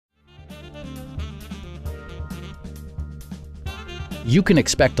You can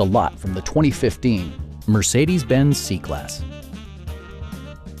expect a lot from the 2015 Mercedes-Benz C-Class.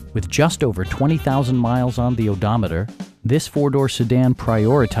 With just over 20,000 miles on the odometer, this four-door sedan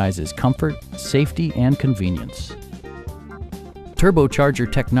prioritizes comfort, safety, and convenience.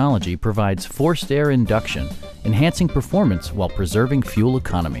 Turbocharger technology provides forced air induction, enhancing performance while preserving fuel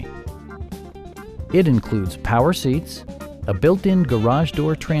economy. It includes power seats, a built-in garage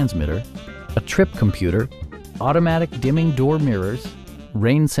door transmitter, a trip computer, automatic dimming door mirrors,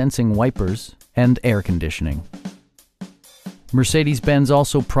 rain-sensing wipers, and air conditioning. Mercedes-Benz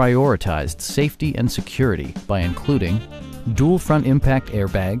also prioritized safety and security by including dual front impact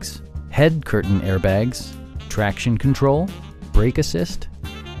airbags, head curtain airbags, traction control, brake assist,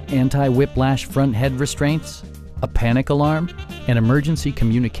 anti-whiplash front head restraints, a panic alarm, an emergency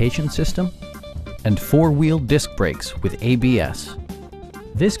communication system, and four-wheel disc brakes with ABS.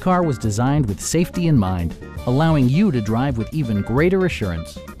 This car was designed with safety in mind, allowing you to drive with even greater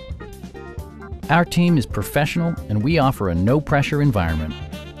assurance. Our team is professional and we offer a no-pressure environment.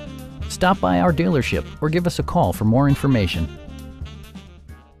 Stop by our dealership or give us a call for more information.